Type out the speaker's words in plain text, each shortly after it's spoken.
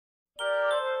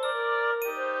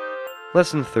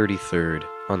Lesson 33rd,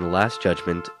 on the Last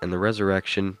Judgment and the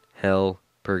Resurrection, Hell,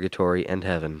 Purgatory, and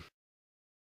Heaven.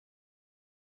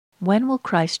 When will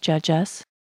Christ judge us?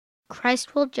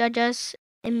 Christ will judge us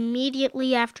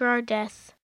immediately after our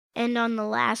death and on the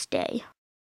last day.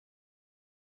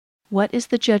 What is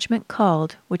the judgment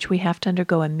called which we have to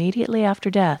undergo immediately after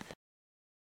death?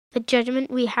 The judgment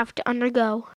we have to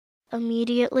undergo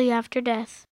immediately after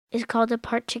death is called a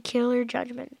particular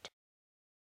judgment.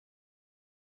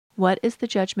 What is the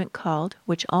judgment called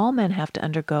which all men have to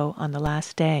undergo on the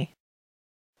last day?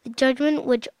 The judgment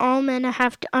which all men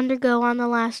have to undergo on the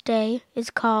last day is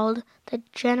called the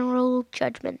general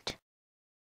judgment.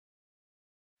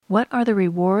 What are the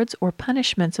rewards or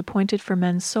punishments appointed for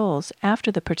men's souls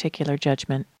after the particular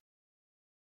judgment?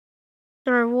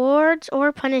 The rewards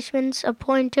or punishments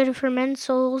appointed for men's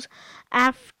souls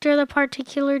after the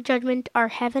particular judgment are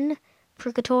heaven,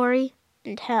 purgatory,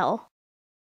 and hell.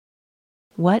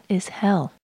 What is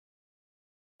hell?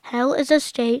 Hell is a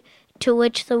state to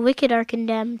which the wicked are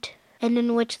condemned, and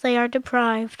in which they are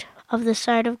deprived of the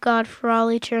sight of God for all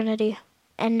eternity,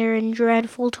 and are in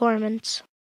dreadful torments.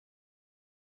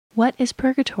 What is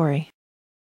purgatory?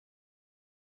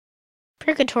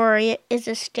 Purgatory is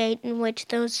a state in which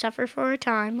those suffer for a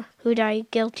time who die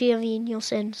guilty of venial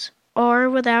sins, or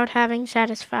without having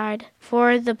satisfied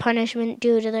for the punishment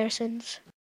due to their sins.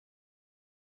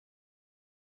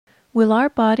 Will our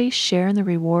bodies share in the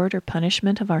reward or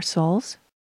punishment of our souls?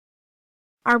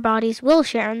 Our bodies will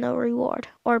share in the reward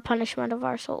or punishment of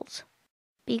our souls,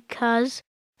 because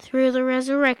through the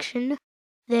resurrection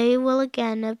they will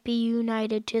again be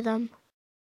united to them.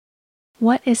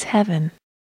 What is heaven?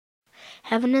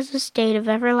 Heaven is a state of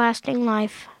everlasting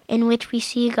life, in which we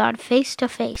see God face to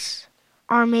face,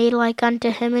 are made like unto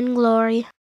Him in glory,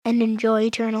 and enjoy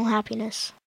eternal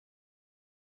happiness.